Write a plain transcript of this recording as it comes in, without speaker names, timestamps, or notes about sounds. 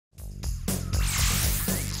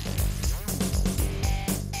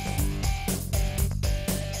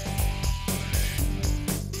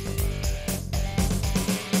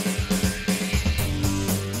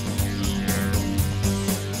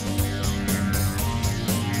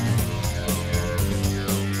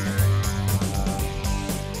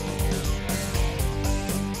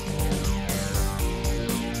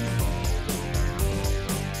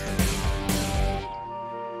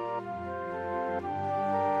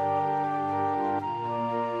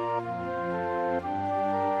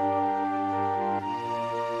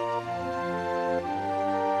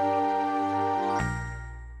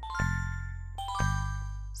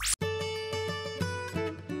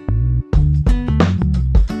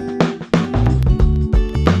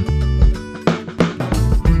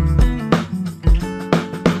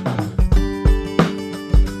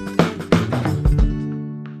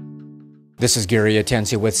This is Gary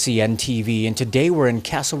Atensi with CNTV, and today we're in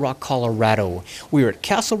Castle Rock, Colorado. We're at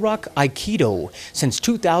Castle Rock Aikido. Since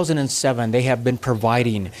 2007, they have been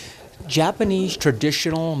providing Japanese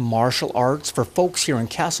traditional martial arts for folks here in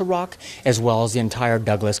Castle Rock, as well as the entire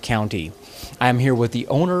Douglas County. I'm here with the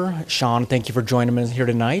owner, Sean. Thank you for joining us here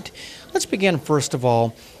tonight. Let's begin, first of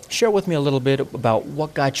all. Share with me a little bit about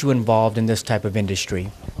what got you involved in this type of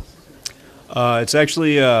industry. It's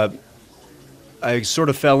actually... I sort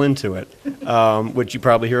of fell into it, which you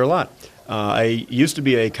probably hear a lot. I used to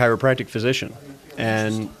be a chiropractic physician,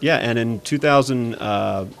 and in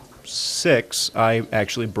 2006, I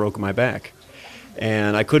actually broke my back,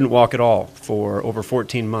 and I couldn't walk at all for over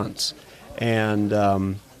 14 months. And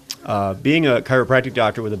being a chiropractic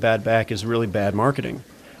doctor with a bad back is really bad marketing,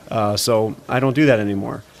 so I don't do that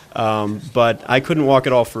anymore. But I couldn't walk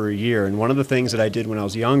at all for a year, and one of the things that I did when I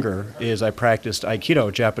was younger is I practiced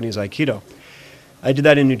Aikido, Japanese Aikido. I did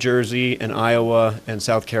that in New Jersey and Iowa and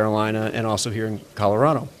South Carolina and also here in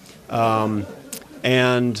Colorado.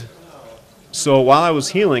 And so while I was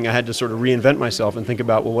healing, I had to sort of reinvent myself and think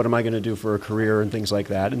about, well, what am I going to do for a career and things like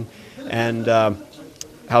that? And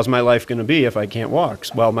how's my life going to be if I can't walk?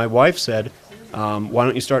 Well, my wife said, why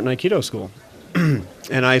don't you start an Aikido school?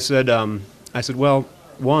 And I said, well,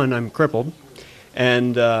 one, I'm crippled,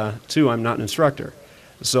 and two, I'm not an instructor.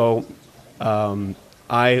 So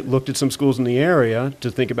I looked at some schools in the area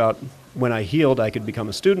to think about when I healed I could become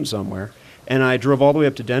a student somewhere, and I drove all the way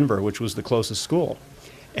up to Denver, which was the closest school.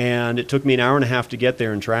 And it took me an hour and a half to get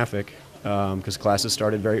there in traffic because classes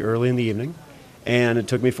started very early in the evening, and it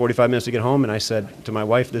took me 45 minutes to get home, and I said to my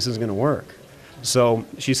wife, this isn't going to work. So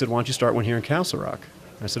she said, why don't you start one here in Castle Rock?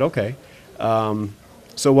 I said, okay.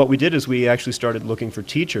 So what we did is we actually started looking for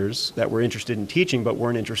teachers that were interested in teaching but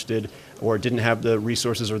weren't interested or didn't have the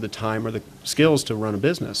resources or the time or the skills to run a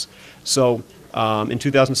business. So in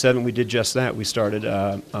 2007 we did just that. We started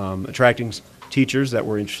attracting teachers that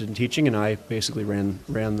were interested in teaching, and I basically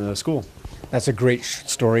ran the school. That's a great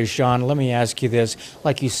story, Sean. Let me ask you this.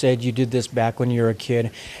 Like you said, you did this back when you were a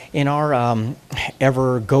kid. In our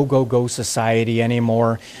ever go society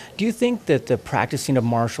anymore, do you think that the practicing of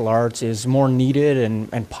martial arts is more needed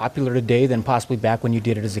and popular today than possibly back when you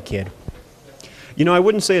did it as a kid? You know, I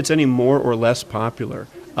wouldn't say it's any more or less popular.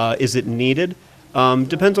 Is it needed?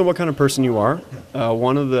 Depends on what kind of person you are.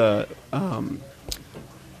 One of the...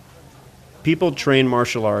 People train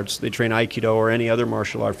martial arts, they train Aikido or any other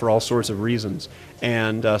martial art for all sorts of reasons.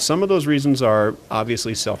 And some of those reasons are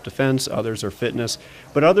obviously self-defense, others are fitness,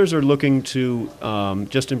 but others are looking to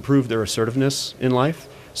just improve their assertiveness in life.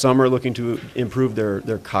 Some are looking to improve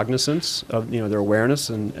their cognizance of their awareness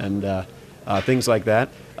and things like that.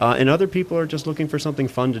 And other people are just looking for something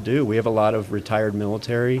fun to do. We have a lot of retired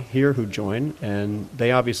military here who join, and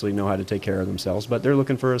they obviously know how to take care of themselves, but they're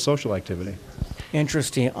looking for a social activity.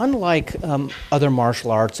 Interesting. Unlike other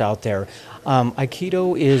martial arts out there,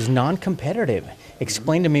 Aikido is non-competitive.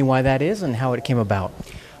 Explain to me why that is and how it came about.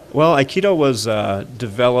 Well, Aikido was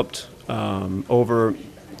developed over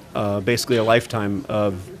basically a lifetime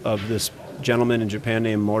of this gentleman in Japan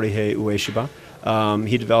named Morihei Ueshiba.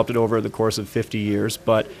 He developed it over the course of 50 years,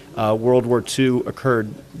 but World War II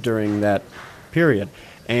occurred during that period,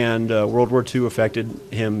 and World War II affected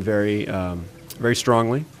him very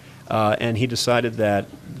strongly. And he decided that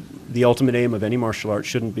the ultimate aim of any martial art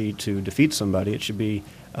shouldn't be to defeat somebody; it should be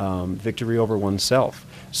victory over oneself.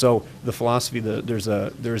 So the philosophy,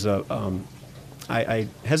 I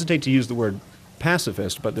hesitate to use the word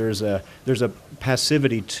pacifist, but there's a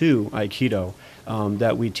passivity to Aikido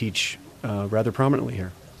that we teach rather prominently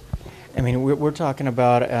here. I mean, we're talking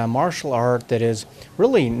about a martial art that is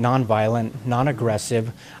really non-violent,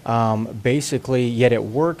 non-aggressive, basically, yet it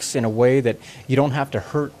works in a way that you don't have to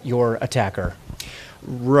hurt your attacker.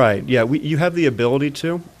 Right, yeah, you have the ability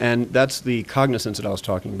to, and that's the cognizance that I was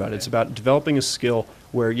talking about. It's about developing a skill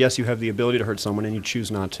where, yes, you have the ability to hurt someone and you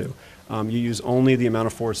choose not to. You use only the amount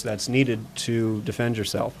of force that's needed to defend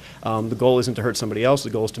yourself. The goal isn't to hurt somebody else, the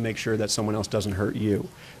goal is to make sure that someone else doesn't hurt you.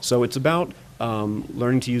 So it's about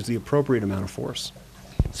learning to use the appropriate amount of force.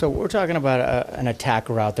 So we're talking about an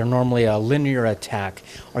attacker out there, normally a linear attack.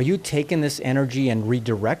 Are you taking this energy and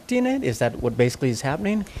redirecting it? Is that what basically is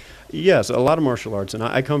happening? Yes, a lot of martial arts, and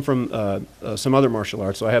I come from some other martial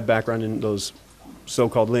arts, so I have background in those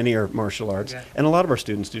so-called linear martial arts, and a lot of our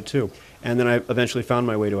students do too. And then I eventually found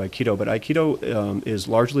my way to Aikido, but Aikido is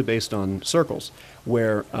largely based on circles,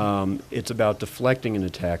 where it's about deflecting an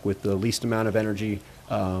attack with the least amount of energy,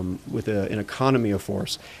 with an economy of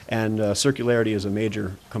force, and circularity is a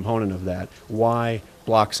major component of that. Why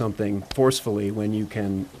block something forcefully when you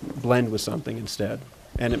can blend with something instead?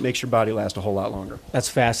 and it makes your body last a whole lot longer. That's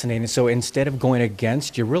fascinating. So instead of going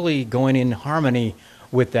against, you're really going in harmony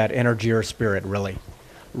with that energy or spirit, really.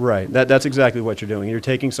 Right. That's exactly what you're doing. You're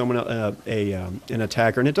taking someone, an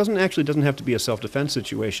attacker, and it doesn't have to be a self-defense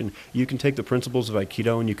situation. You can take the principles of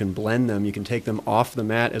Aikido and you can blend them. You can take them off the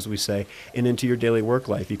mat, as we say, and into your daily work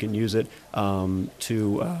life. You can use it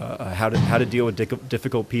to how to deal with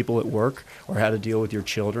difficult people at work, or how to deal with your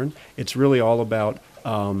children. It's really all about,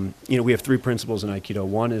 we have 3 principles in Aikido.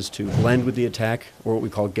 One is to blend with the attack, or what we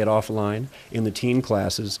call get off line. In the teen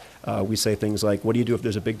classes, we say things like, what do you do if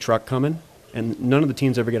there's a big truck coming? And none of the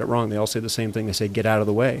teens ever get it wrong. They all say the same thing. They say, get out of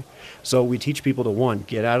the way. So we teach people to, 1,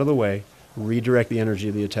 get out of the way, redirect the energy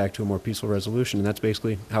of the attack to a more peaceful resolution. And that's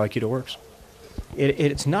basically how Aikido works.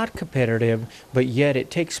 It's not competitive, but yet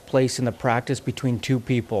it takes place in the practice between 2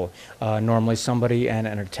 people, normally somebody and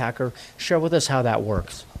an attacker. Share with us how that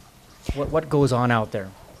works. What goes on out there?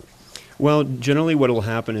 Well, generally what will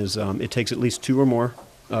happen is it takes at least 2 or more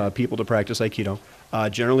people to practice Aikido.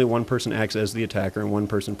 Generally, one person acts as the attacker and one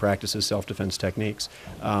person practices self-defense techniques.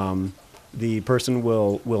 The person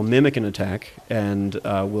will mimic an attack and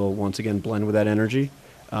will once again blend with that energy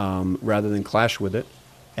rather than clash with it,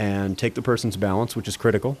 and take the person's balance, which is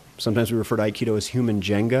critical. Sometimes we refer to Aikido as human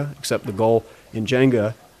Jenga, except the goal in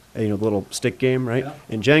Jenga, the little stick game, right? Yeah.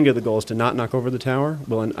 In Jenga, the goal is to not knock over the tower.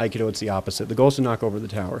 Well, in Aikido, it's the opposite. The goal is to knock over the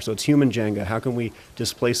tower. So it's human Jenga. How can we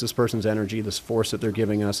displace this person's energy, this force that they're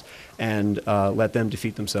giving us, and let them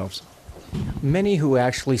defeat themselves? Many who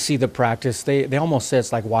actually see the practice, they almost say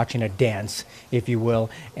it's like watching a dance, if you will.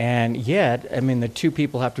 And yet, I mean, the 2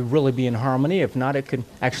 people have to really be in harmony. If not, it could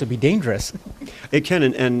actually be dangerous. It can,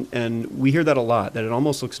 and we hear that a lot, that it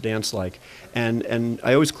almost looks dance-like. And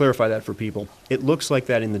I always clarify that for people. It looks like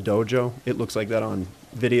that in the dojo. It looks like that on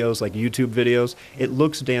videos, like YouTube videos. It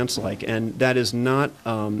looks dance-like, and that is not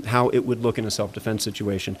how it would look in a self-defense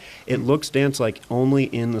situation. It looks dance-like only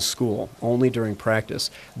in the school, only during practice.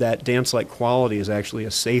 That dance-like quality is actually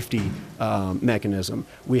a safety mechanism.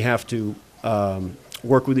 We have to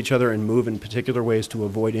work with each other and move in particular ways to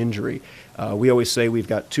avoid injury. We always say we've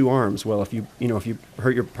got 2 arms. Well, if you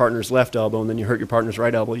hurt your partner's left elbow and then you hurt your partner's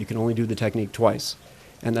right elbow, you can only do the technique twice.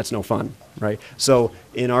 And that's no fun, right? So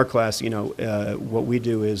in our class, what we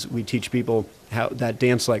do is we teach people how that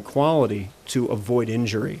dance-like quality to avoid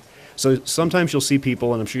injury. So sometimes you'll see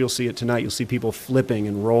people, and I'm sure you'll see it tonight, you'll see people flipping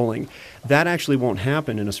and rolling. That actually won't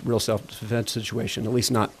happen in a real self-defense situation, at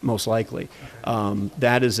least not most likely.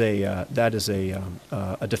 That is a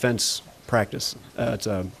defense practice. It's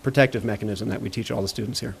a protective mechanism that we teach all the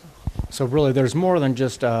students here. So really, there's more than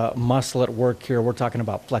just muscle at work here. We're talking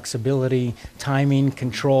about flexibility, timing,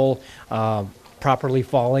 control, properly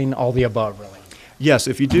falling, all the above, really. Yes,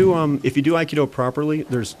 if you do Aikido properly,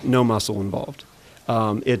 there's no muscle involved.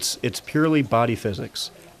 It's purely body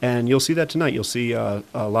physics, and you'll see that tonight. You'll see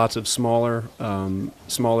lots of smaller men,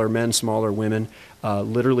 smaller women,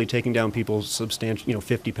 literally taking down people substantial,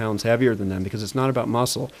 50 pounds heavier than them, because it's not about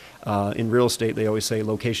muscle. In real estate, they always say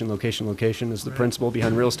location, location, location is the principle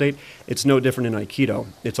behind real estate. It's no different in Aikido.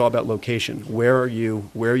 It's all about location. Where are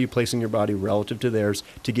you placing your body relative to theirs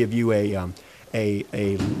to give you a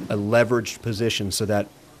leveraged position so that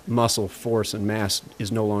muscle, force, and mass is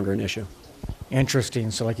no longer an issue.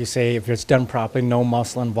 Interesting. So like you say, if it's done properly, no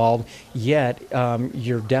muscle involved, yet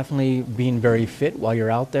you're definitely being very fit while you're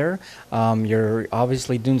out there. You're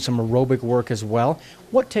obviously doing some aerobic work as well.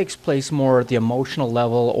 What takes place more at the emotional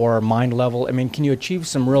level or mind level? I mean, can you achieve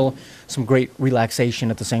some great relaxation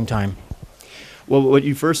at the same time? Well, what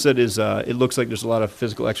you first said is it looks like there's a lot of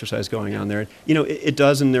physical exercise going on there. It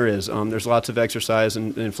does, and there is. There's lots of exercise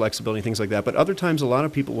and flexibility, things like that. But other times, a lot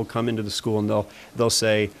of people will come into the school and they'll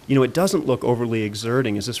say, it doesn't look overly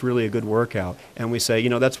exerting. Is this really a good workout? And we say,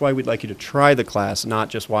 that's why we'd like you to try the class, not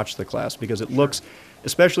just watch the class, because it looks,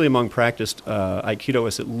 especially among practiced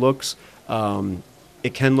Aikidoists,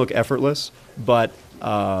 it can look effortless, but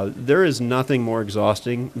there is nothing more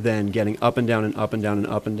exhausting than getting up and down and up and down and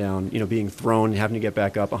up and down, being thrown, having to get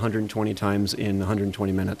back up 120 times in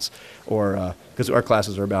 120 minutes, or because our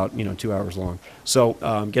classes are about 2 hours long. So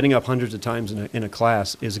getting up hundreds of times in a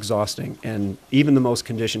class is exhausting, and even the most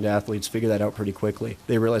conditioned athletes figure that out pretty quickly.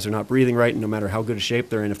 They realize they're not breathing right, and no matter how good a shape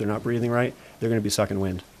they're in, if they're not breathing right, they're going to be sucking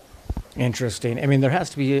wind. Interesting. I mean, there has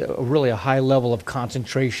to be really a high level of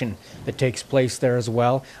concentration that takes place there as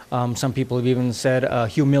well. Some people have even said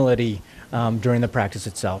humility during the practice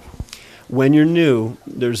itself. When you're new,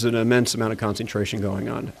 there's an immense amount of concentration going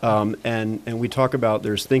on. And we talk about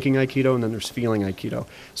there's thinking Aikido and then there's feeling Aikido.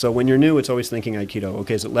 So when you're new, it's always thinking Aikido.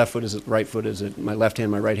 Okay, is it left foot? Is it right foot? Is it my left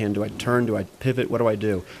hand, my right hand? Do I turn? Do I pivot? What do I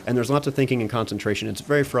do? And there's lots of thinking and concentration. It's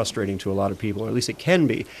very frustrating to a lot of people, or at least it can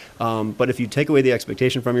be. But if you take away the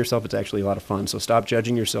expectation from yourself, it's actually a lot of fun. So stop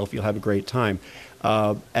judging yourself. You'll have a great time.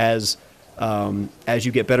 As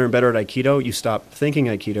you get better and better at Aikido, you stop thinking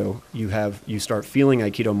Aikido, you start feeling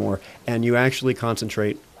Aikido more, and you actually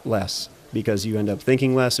concentrate less because you end up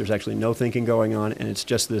thinking less. There's actually no thinking going on, and it's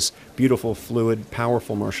just this beautiful, fluid,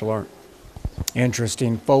 powerful martial art.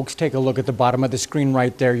 Interesting. Folks, take a look at the bottom of the screen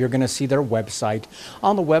right there. You're going to see their website.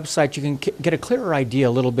 On the website, you can get a clearer idea,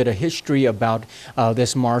 a little bit of history about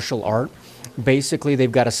this martial art. Basically,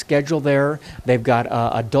 they've got a schedule there. They've got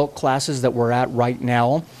adult classes that we're at right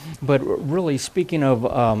now. But really, speaking of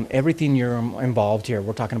everything you're involved here,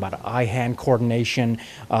 we're talking about eye-hand coordination,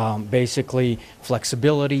 basically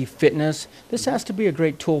flexibility, fitness. This has to be a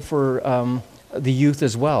great tool for the youth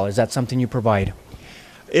as well. Is that something you provide?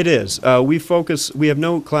 It is. We have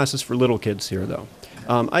no classes for little kids here, though.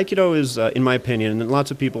 Aikido is, in my opinion, and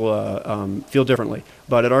lots of people feel differently,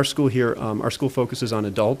 but at our school here, our school focuses on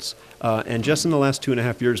adults, and just in the last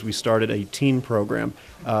 2.5 years, we started a teen program.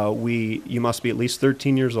 You must be at least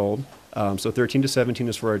 13 years old, so 13 to 17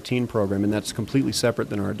 is for our teen program, and that's completely separate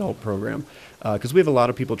than our adult program, because we have a lot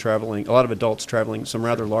of people traveling, a lot of adults traveling some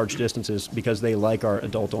rather large distances because they like our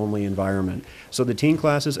adult-only environment. So the teen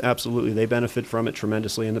classes, absolutely, they benefit from it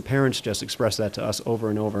tremendously, and the parents just express that to us over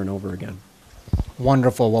and over and over again.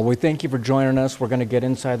 Wonderful. Well, we thank you for joining us. We're going to get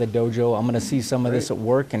inside the dojo. I'm going to see some of this at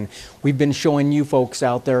work, and we've been showing you folks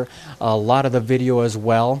out there a lot of the video as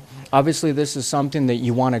well. Obviously, this is something that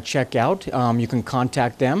you want to check out. You can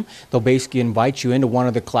contact them. They'll basically invite you into one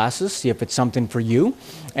of the classes, see if it's something for you.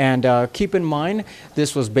 And keep in mind,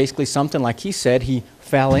 this was basically something, like he said, he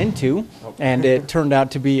fell into, and it turned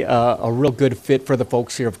out to be a real good fit for the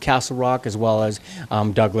folks here of Castle Rock as well as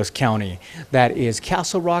Douglas County. That is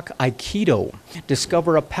Castle Rock Aikido.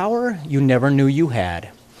 Discover a power you never knew you had.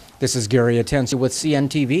 This is Gary Atensi with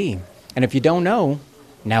CNTV, and if you don't know,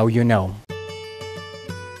 now you know.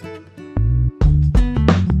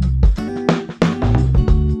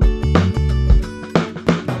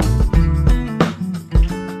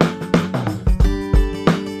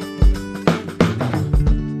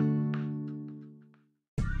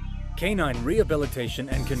 Canine Rehabilitation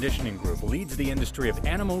and Conditioning Group leads the industry of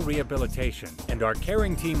animal rehabilitation, and our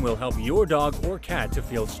caring team will help your dog or cat to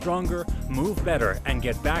feel stronger, move better, and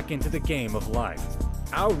get back into the game of life.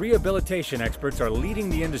 Our rehabilitation experts are leading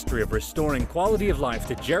the industry of restoring quality of life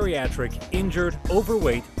to geriatric, injured,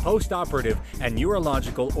 overweight, post-operative, and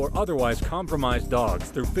neurological or otherwise compromised dogs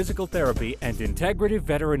through physical therapy and integrative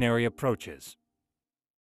veterinary approaches.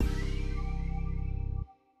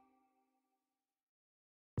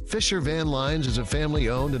 Fisher Van Lines is a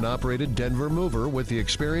family-owned and operated Denver mover with the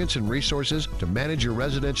experience and resources to manage your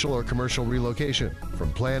residential or commercial relocation.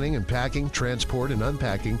 From planning and packing, transport, and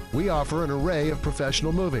unpacking, we offer an array of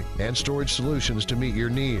professional moving and storage solutions to meet your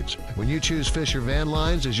needs. When you choose Fisher Van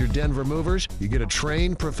Lines as your Denver movers, you get a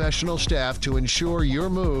trained professional staff to ensure your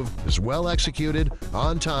move is well executed,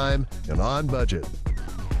 on time, and on budget.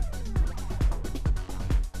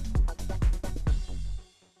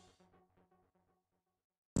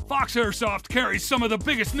 Fox Airsoft carries some of the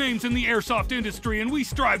biggest names in the airsoft industry, and we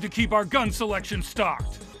strive to keep our gun selection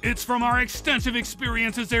stocked. It's from our extensive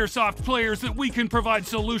experience as airsoft players that we can provide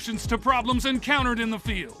solutions to problems encountered in the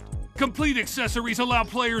field. Complete accessories allow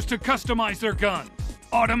players to customize their guns.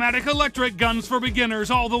 Automatic electric guns for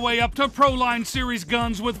beginners all the way up to Pro-Line Series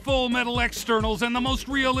guns with full metal externals and the most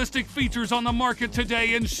realistic features on the market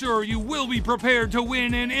today ensure you will be prepared to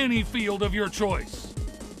win in any field of your choice.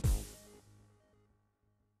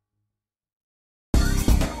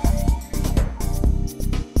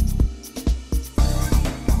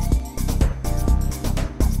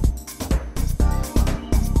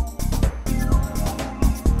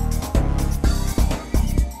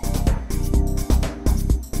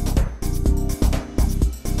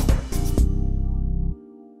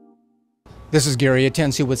 This is Gary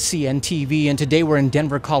Atensi with CNTV, and today we're in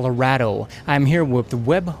Denver, Colorado. I'm here with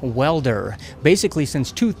Web Welder. Basically,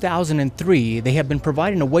 since 2003, they have been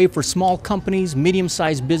providing a way for small companies,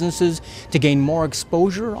 medium-sized businesses to gain more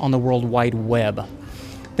exposure on the World Wide Web.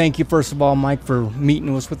 Thank you, first of all, Mike, for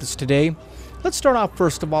meeting with us today. Let's start off,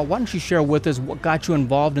 first of all, why don't you share with us what got you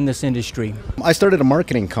involved in this industry? I started a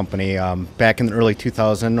marketing company back in the early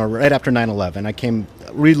 2000s, or right after 9/11. I came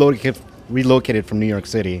relocated from New York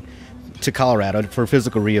City to Colorado for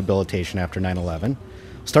physical rehabilitation after 9/11.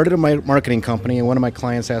 started a marketing company, and one of my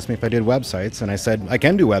clients asked me if I did websites, and I said I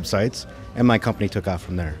can do websites, and my company took off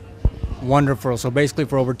from there. Wonderful. So basically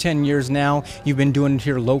for over 10 years now, you've been doing it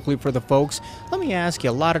here locally for the folks. Let me ask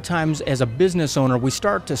you, a lot of times as a business owner, we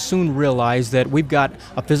start to soon realize that we've got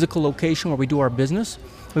a physical location where we do our business,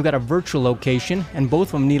 we've got a virtual location, and both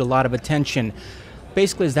of them need a lot of attention.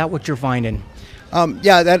 Basically, is that what you're finding?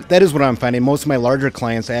 Yeah, that is what I'm finding. Most of my larger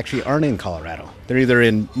clients actually aren't in Colorado. They're either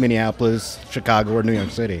in Minneapolis, Chicago, or New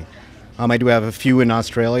York City. I do have a few in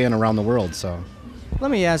Australia and around the world, so. Let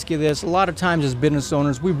me ask you this. A lot of times as business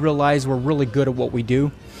owners, we realize we're really good at what we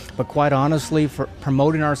do, but quite honestly, for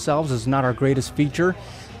promoting ourselves is not our greatest feature.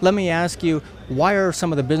 Let me ask you, why are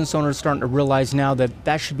some of the business owners starting to realize now that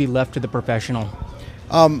that should be left to the professional?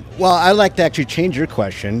 Well, I'd like to actually change your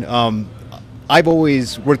question. I've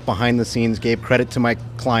always worked behind the scenes, gave credit to my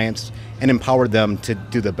clients, and empowered them to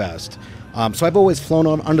do the best. So I've always flown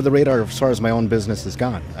under the radar as far as my own business has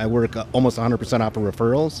gone. I work almost 100% off of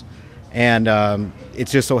referrals. And it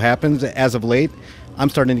just so happens, as of late, I'm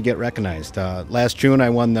starting to get recognized. Last June,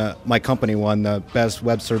 my company won the Best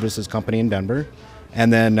Web Services Company in Denver.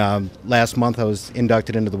 And then last month, I was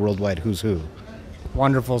inducted into the Worldwide Who's Who.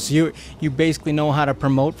 Wonderful. So you basically know how to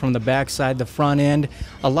promote from the backside, the front end.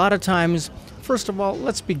 A lot of times, first of all,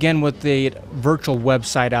 let's begin with the virtual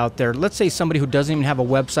website out there. Let's say somebody who doesn't even have a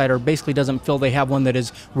website or basically doesn't feel they have one that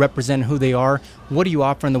is representing who they are. What do you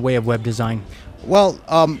offer in the way of web design? Well,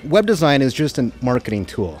 web design is just a marketing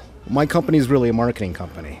tool. My company is really a marketing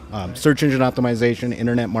company. Search engine optimization,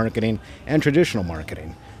 internet marketing, and traditional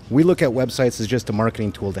marketing. We look at websites as just a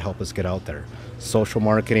marketing tool to help us get out there. Social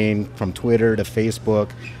marketing, from Twitter to Facebook,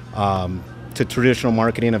 to traditional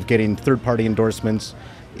marketing of getting third-party endorsements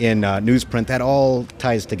in newsprint, that all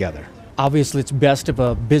ties together. Obviously, it's best if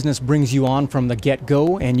a business brings you on from the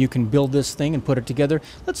get-go and you can build this thing and put it together.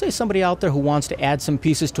 Let's say somebody out there who wants to add some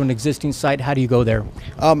pieces to an existing site. How do you go there?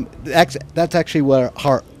 That's actually where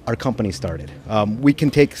our company started. We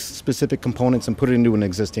can take specific components and put it into an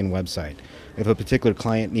existing website. If a particular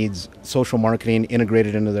client needs social marketing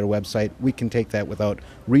integrated into their website, we can take that without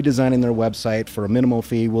redesigning their website for a minimal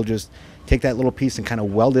fee. We'll just take that little piece and kind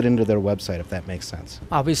of weld it into their website, if that makes sense.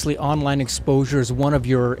 Obviously, online exposure is one of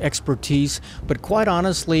your expertise, but quite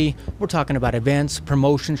honestly, we're talking about events,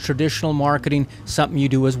 promotions, traditional marketing, something you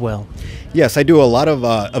do as well. Yes, I do a lot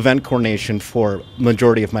of event coordination for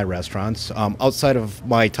majority of my restaurants. Outside of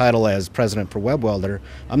my title as president for WebWelder,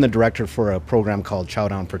 I'm the director for a program called Chow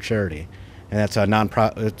Down for Charity. And that's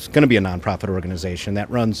it's going to be a nonprofit organization that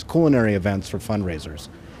runs culinary events for fundraisers.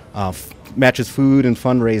 Matches food and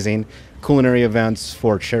fundraising, culinary events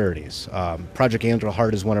for charities. Project Angel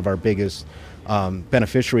Heart is one of our biggest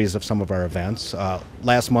beneficiaries of some of our events.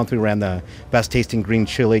 Last month we ran the Best Tasting Green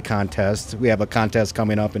Chili contest. We have a contest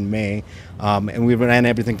coming up in May. And we ran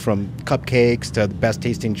everything from cupcakes to the best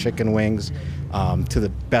tasting chicken wings to the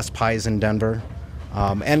best pies in Denver.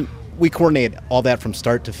 And we coordinate all that from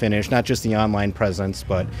start to finish, not just the online presence,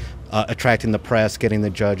 but attracting the press, getting the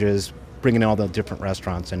judges, bringing all the different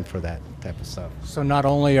restaurants in for that type of stuff. So not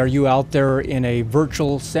only are you out there in a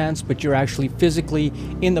virtual sense, but you're actually physically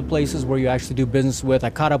in the places where you actually do business with. I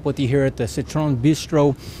caught up with you here at the Citron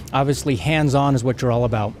Bistro. Obviously, hands-on is what you're all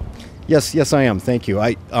about. Yes, I am. Thank you.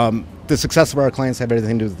 The success of our clients have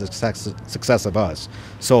everything to do with the success of us.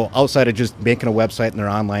 So outside of just making a website and their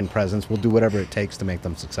online presence, we'll do whatever it takes to make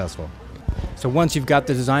them successful. So once you've got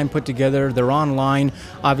the design put together, they're online,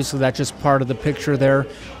 obviously that's just part of the picture there.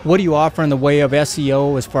 What do you offer in the way of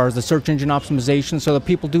SEO as far as the search engine optimization so that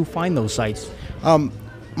people do find those sites?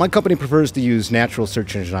 My company prefers to use natural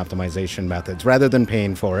search engine optimization methods rather than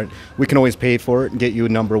paying for it. We can always pay for it and get you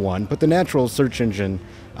number one, but the natural search engine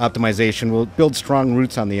optimization will build strong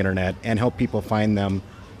roots on the internet and help people find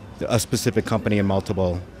a specific company in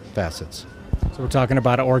multiple facets. So we're talking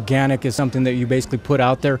about organic is something that you basically put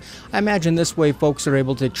out there. I imagine this way folks are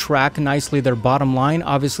able to track nicely their bottom line.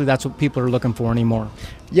 Obviously that's what people are looking for anymore.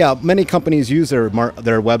 Yeah, many companies use their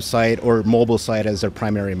website or mobile site as their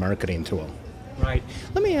primary marketing tool. Right.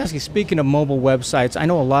 Let me ask you, speaking of mobile websites, I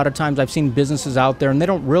know a lot of times I've seen businesses out there and they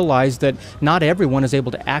don't realize that not everyone is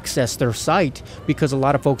able to access their site because a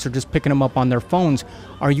lot of folks are just picking them up on their phones.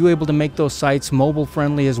 Are you able to make those sites mobile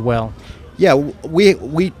friendly as well? Yeah,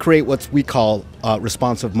 we create what we call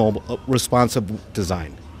responsive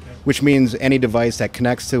design, which means any device that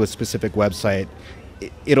connects to a specific website,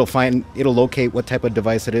 it'll locate what type of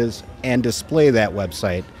device it is and display that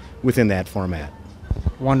website within that format.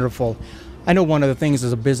 Wonderful. I know one of the things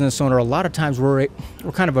as a business owner, a lot of times we're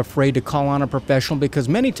kind of afraid to call on a professional because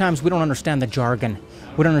many times we don't understand the jargon.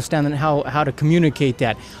 We don't understand how to communicate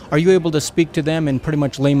that. Are you able to speak to them in pretty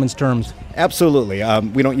much layman's terms? Absolutely.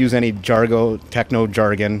 We don't use any techno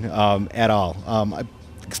jargon at all. I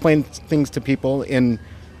explain things to people and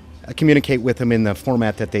communicate with them in the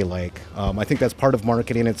format that they like. I think that's part of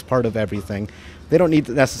marketing. It's part of everything. They don't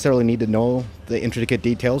necessarily need to know the intricate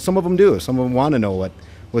details. Some of them do. Some of them want to know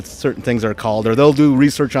what certain things are called, or they'll do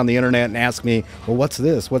research on the internet and ask me, well, what's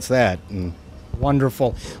this? What's that? And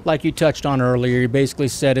wonderful. Like you touched on earlier, you basically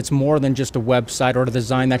said it's more than just a website or a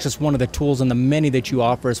design. That's just one of the tools and the many that you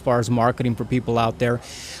offer as far as marketing for people out there.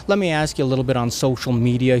 Let me ask you a little bit on social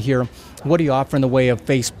media here. What do you offer in the way of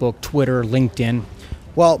Facebook, Twitter, LinkedIn?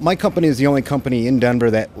 Well, my company is the only company in Denver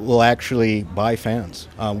that will actually buy fans.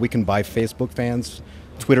 We can buy Facebook fans,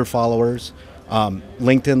 Twitter followers,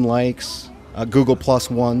 LinkedIn likes, Google Plus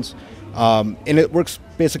ones, and it works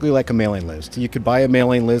basically like a mailing list. You could buy a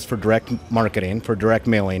mailing list for direct marketing, for direct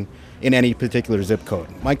mailing in any particular zip code.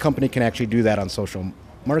 My company can actually do that on social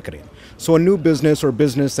marketing. So a new business or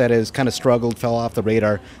business that has kind of struggled, fell off the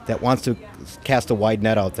radar, that wants to cast a wide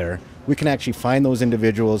net out there, we can actually find those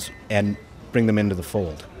individuals and bring them into the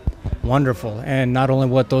fold. Wonderful. And not only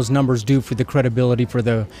what those numbers do for the credibility for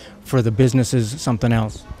the business is something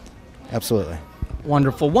else. Absolutely.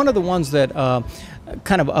 Wonderful. One of the ones that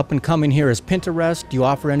kind of up and coming here is Pinterest. Do you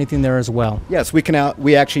offer anything there as well? Yes,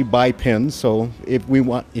 we actually buy pins. So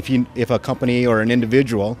if a company or an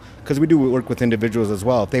individual, because we do work with individuals as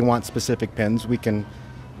well, if they want specific pins, we can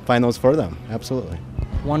find those for them. Absolutely.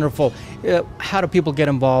 Wonderful. How do people get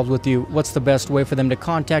involved with you? What's the best way for them to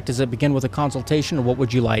contact? Does it begin with a consultation, or what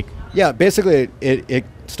would you like? Yeah, basically it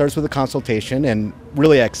starts with a consultation and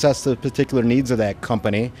really assess the particular needs of that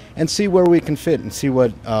company and see where we can fit and see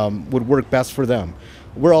what would work best for them.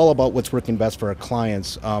 We're all about what's working best for our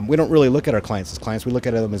clients. We don't really look at our clients as clients. We look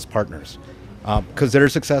at them as partners because their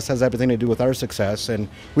success has everything to do with our success. And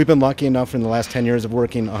we've been lucky enough in the last 10 years of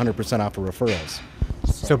working 100% off of referrals.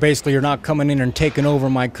 So basically you're not coming in and taking over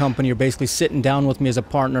my company. You're basically sitting down with me as a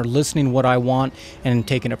partner, listening what I want, and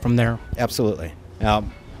taking it from there. Absolutely.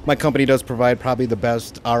 My company does provide probably the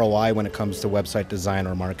best ROI when it comes to website design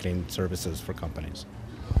or marketing services for companies.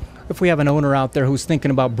 If we have an owner out there who's thinking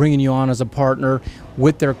about bringing you on as a partner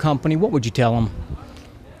with their company, what would you tell them?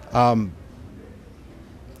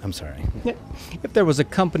 I'm sorry. If there was a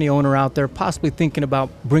company owner out there possibly thinking about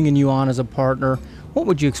bringing you on as a partner, what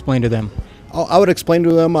would you explain to them? I would explain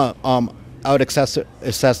to them, I would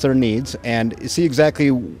assess their needs and see exactly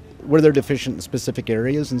where they're deficient in specific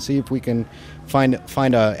areas and see if we can find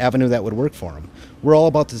an avenue that would work for them. We're all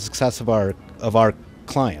about the success of our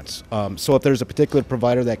clients. So if there's a particular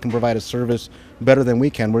provider that can provide a service better than we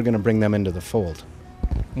can, we're going to bring them into the fold.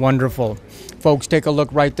 Wonderful. Folks, take a look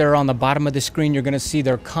right there on the bottom of the screen. You're going to see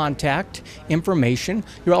their contact information.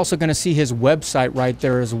 You're also going to see his website right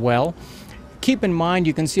there as well. Keep in mind,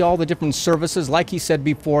 you can see all the different services. Like he said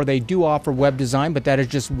before, they do offer web design, but that is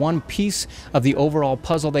just one piece of the overall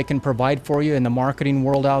puzzle they can provide for you in the marketing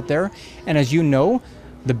world out there. And as you know,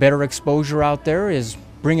 the better exposure out there is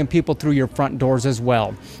bringing people through your front doors as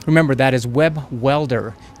well. Remember, that is Web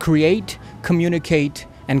Welder. Create, communicate,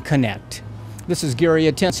 and connect. This is Gary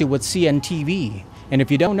Atencio with CNTV. And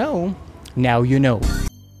if you don't know, now you know.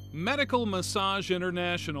 Medical Massage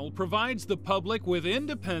International provides the public with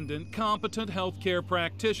independent, competent healthcare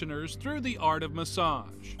practitioners through the art of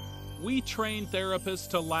massage. We train therapists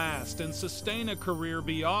to last and sustain a career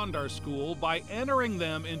beyond our school by entering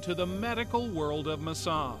them into the medical world of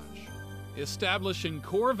massage. Establishing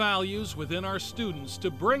core values within our students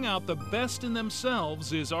to bring out the best in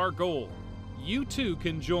themselves is our goal. You too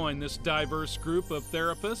can join this diverse group of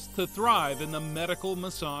therapists to thrive in the medical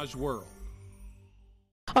massage world.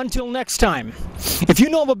 Until next time, if you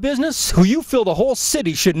know of a business who you feel the whole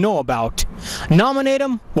city should know about, nominate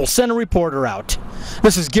them, we'll send a reporter out.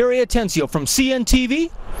 This is Gary Atencio from CNTV,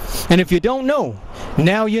 and if you don't know,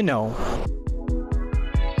 now you know.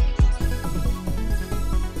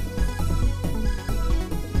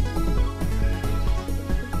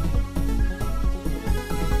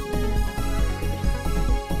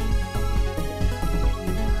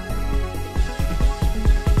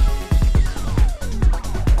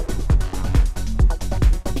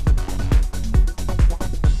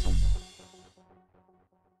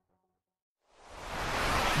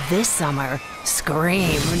 This summer,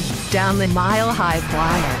 scream down the mile-high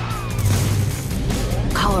flyer.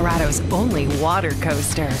 Colorado's only water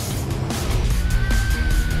coaster.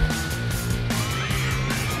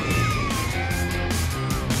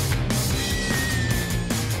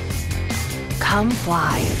 Come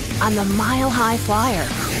fly on the Mile High Flyer.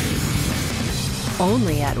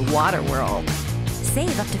 Only at Waterworld.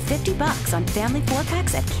 Save up to $50 on family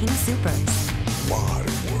 4-packs at King Soopers.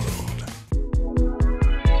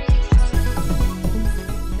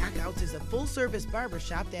 Knockouts is a full-service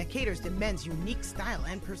barbershop that caters to men's unique style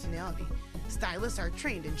and personality. Stylists are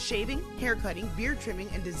trained in shaving, haircutting, beard trimming,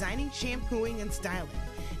 and designing, shampooing, and styling.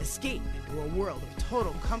 Escape into a world of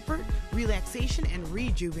total comfort, relaxation, and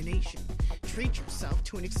rejuvenation. Treat yourself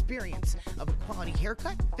to an experience of a quality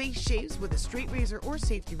haircut, face shaves with a straight razor or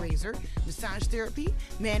safety razor, massage therapy,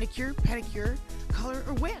 manicure, pedicure, color,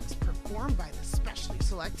 or wax performed by the specially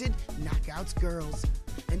selected Knockouts girls.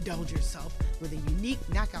 Indulge yourself with a unique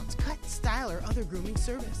Knockouts cut, style, or other grooming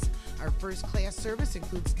service. Our first-class service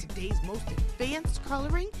includes today's most advanced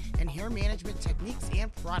coloring and hair management techniques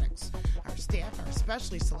and products. Our staff are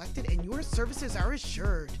specially selected and your services are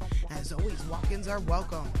assured. As always, walk-ins are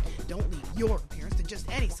welcome. Don't leave your appearance to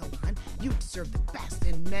just any salon. You deserve the best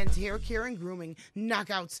in men's hair care and grooming.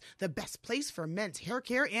 Knockouts, the best place for men's hair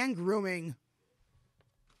care and grooming.